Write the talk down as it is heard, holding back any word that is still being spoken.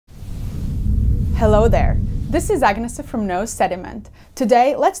Hello there, this is Agnes from Sediment.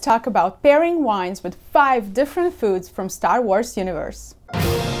 Today let's talk about pairing wines with 5 different foods from Star Wars universe.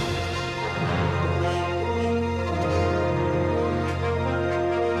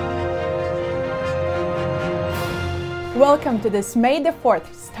 Welcome to this May the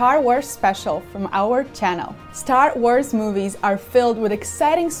 4th Star Wars special from our channel. Star Wars movies are filled with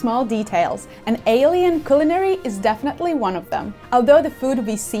exciting small details, and alien culinary is definitely one of them. Although the food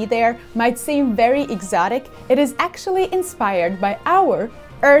we see there might seem very exotic, it is actually inspired by our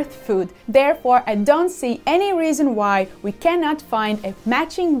Earth food. Therefore, I don't see any reason why we cannot find a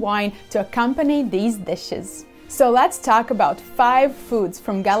matching wine to accompany these dishes. So let's talk about 5 foods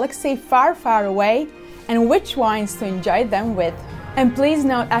from galaxy far, far away and which wines to enjoy them with. And please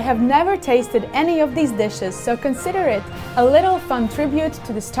note, I have never tasted any of these dishes, so consider it a little fun tribute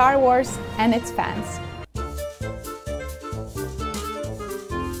to the Star Wars and its fans.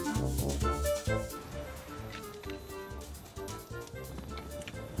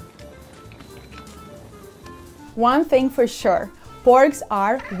 One thing for sure, porgs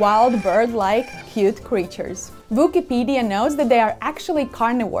are wild bird-like cute creatures. Wikipedia notes that they are actually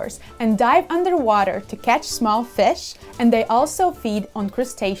carnivores and dive underwater to catch small fish, and they also feed on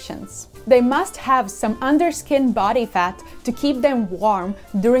crustaceans. They must have some underskin body fat to keep them warm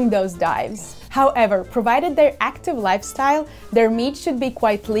during those dives. However, provided their active lifestyle, their meat should be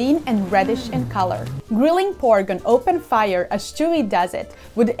quite lean and reddish in color. Grilling porg on open fire as Chewie does it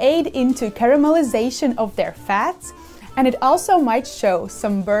would aid into caramelization of their fats, and it also might show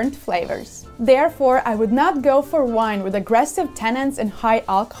some burnt flavors. Therefore, I would not go for wine with aggressive tannins and high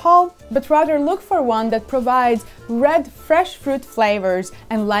alcohol, but rather look for one that provides red, fresh fruit flavors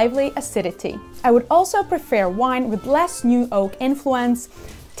and lively acidity. I would also prefer wine with less new oak influence.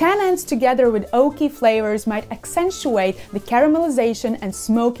 Tannins together with oaky flavors might accentuate the caramelization and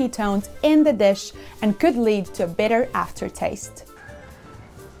smoky tones in the dish and could lead to a bitter aftertaste.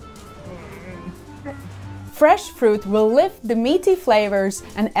 Fresh fruit will lift the meaty flavors,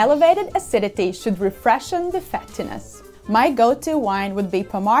 and elevated acidity should refreshen the fattiness. My go-to wine would be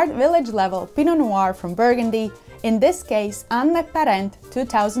Pommard Village Level Pinot Noir from Burgundy, in this case Anne Parent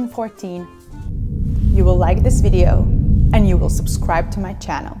 2014. You will like this video and you will subscribe to my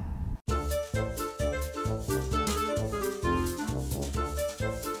channel.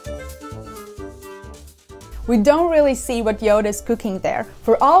 We don't really see what Yoda is cooking there.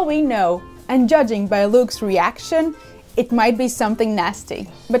 For all we know, and judging by Luke's reaction, it might be something nasty.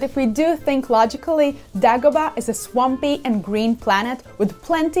 But if we do think logically, Dagobah is a swampy and green planet with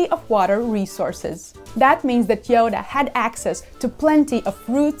plenty of water resources. That means that Yoda had access to plenty of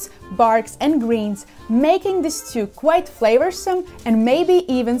roots, barks and greens, making this stew quite flavorsome and maybe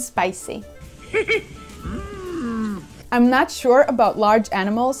even spicy. I'm not sure about large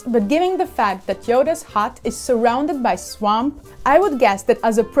animals, but given the fact that Yoda's hut is surrounded by swamp, I would guess that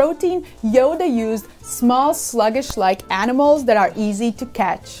as a protein, Yoda used small sluggish-like animals that are easy to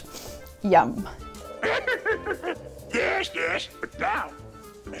catch. Yum. Yes, but now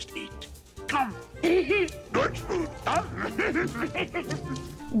you must eat. Come, good food, come.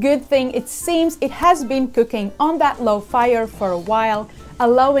 Good thing it seems it has been cooking on that low fire for a while,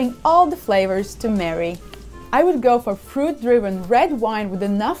 allowing all the flavors to marry. I would go for fruit-driven red wine with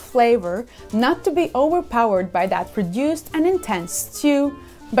enough flavor not to be overpowered by that reduced and intense stew,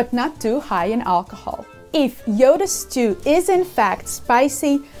 but not too high in alcohol. If Yoda's stew is in fact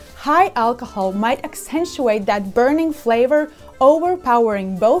spicy, high alcohol might accentuate that burning flavor,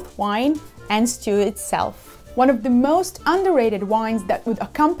 overpowering both wine and stew itself. One of the most underrated wines that would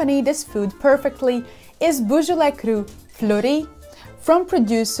accompany this food perfectly is Beaujolais Cru Fleury from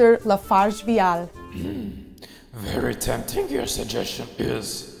producer Lafarge Vial. Very tempting your suggestion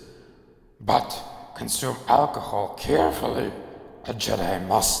is, but consume alcohol carefully, a Jedi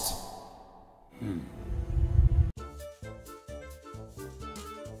must.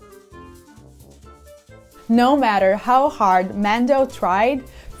 No matter how hard Mando tried,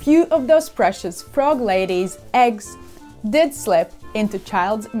 few of those precious frog ladies' eggs did slip into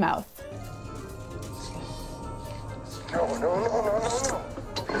child's mouth. No.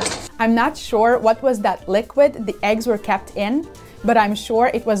 I'm not sure what was that liquid the eggs were kept in, but I'm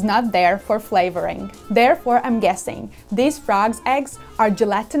sure it was not there for flavoring. Therefore, I'm guessing these frogs' eggs are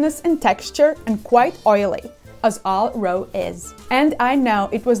gelatinous in texture and quite oily, as all roe is. And I know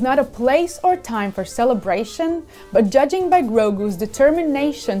it was not a place or time for celebration, but judging by Grogu's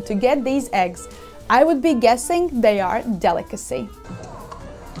determination to get these eggs, I would be guessing they are delicacy.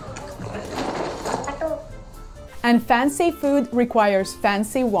 And fancy food requires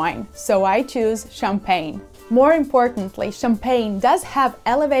fancy wine, so I choose champagne. More importantly, champagne does have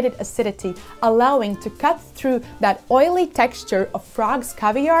elevated acidity, allowing to cut through that oily texture of frog's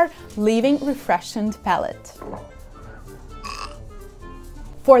caviar, leaving refreshed palate.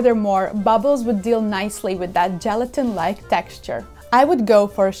 Furthermore, bubbles would deal nicely with that gelatin-like texture. I would go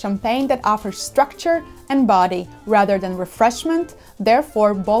for a champagne that offers structure and body rather than refreshment,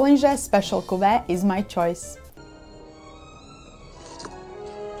 therefore Bollinger Special Cuvée is my choice.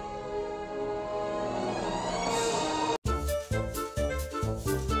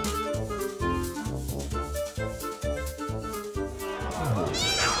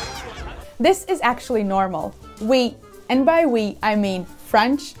 This is actually normal. We, and by we I mean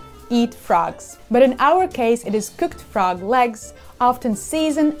French, eat frogs. But in our case it is cooked frog legs, often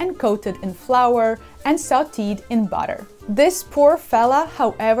seasoned and coated in flour and sautéed in butter. This poor fella,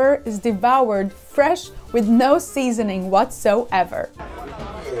 however, is devoured fresh with no seasoning whatsoever.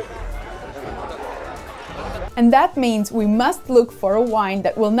 And that means we must look for a wine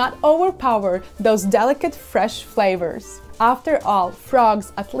that will not overpower those delicate fresh flavors. After all,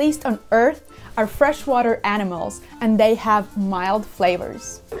 frogs, at least on Earth, are freshwater animals and they have mild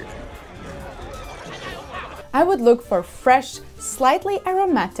flavors. I would look for fresh, slightly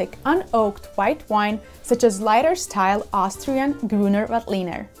aromatic, unoaked white wine such as lighter style Austrian Gruner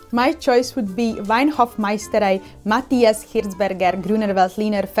Veltliner. My choice would be Weinhofmeisterei Matthias Hirzberger Gruner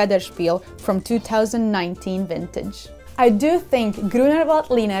Veltliner Federspiel from 2019 vintage. I do think Gruner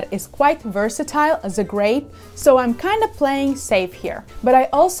Veltliner is quite versatile as a grape, so I'm kinda playing safe here. But I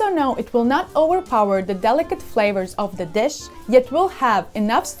also know it will not overpower the delicate flavors of the dish, yet will have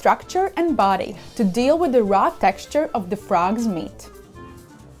enough structure and body to deal with the raw texture of the frog's meat.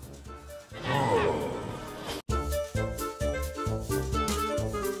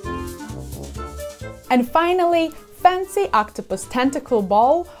 And finally, fancy octopus tentacle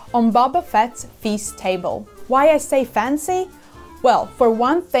bowl on Boba Fett's feast table. Why I say fancy? Well, for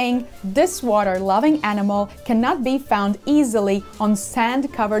one thing, this water-loving animal cannot be found easily on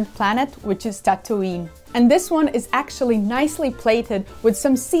sand-covered planet, which is Tatooine. And this one is actually nicely plated with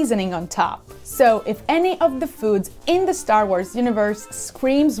some seasoning on top. So if any of the foods in the Star Wars universe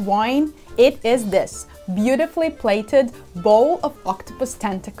screams wine, it is this beautifully plated bowl of octopus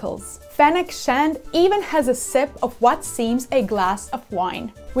tentacles. Fennec Shand even has a sip of what seems a glass of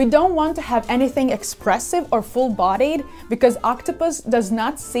wine. We don't want to have anything expressive or full-bodied because octopus does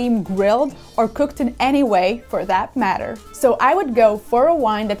not seem grilled or cooked in any way for that matter. So I would go for a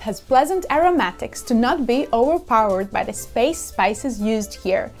wine that has pleasant aromatics to not be overpowered by the space spices used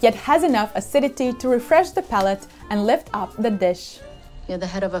here, yet has enough acidity to refresh the palate and lift up the dish. You're the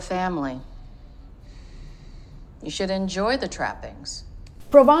head of a family. You should enjoy the trappings.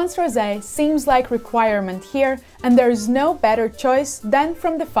 Provence Rosé seems like requirement here, and there is no better choice than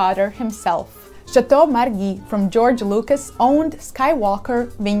from the father himself. Chateau Margit from George Lucas owned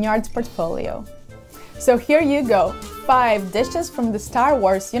Skywalker Vineyards portfolio. So here you go, 5 dishes from the Star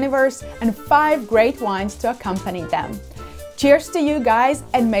Wars universe and 5 great wines to accompany them. Cheers to you guys,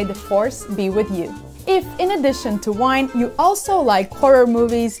 and may the Force be with you. If, in addition to wine, you also like horror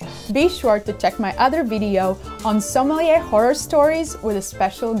movies, be sure to check my other video on sommelier horror stories with a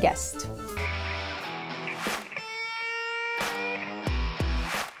special guest.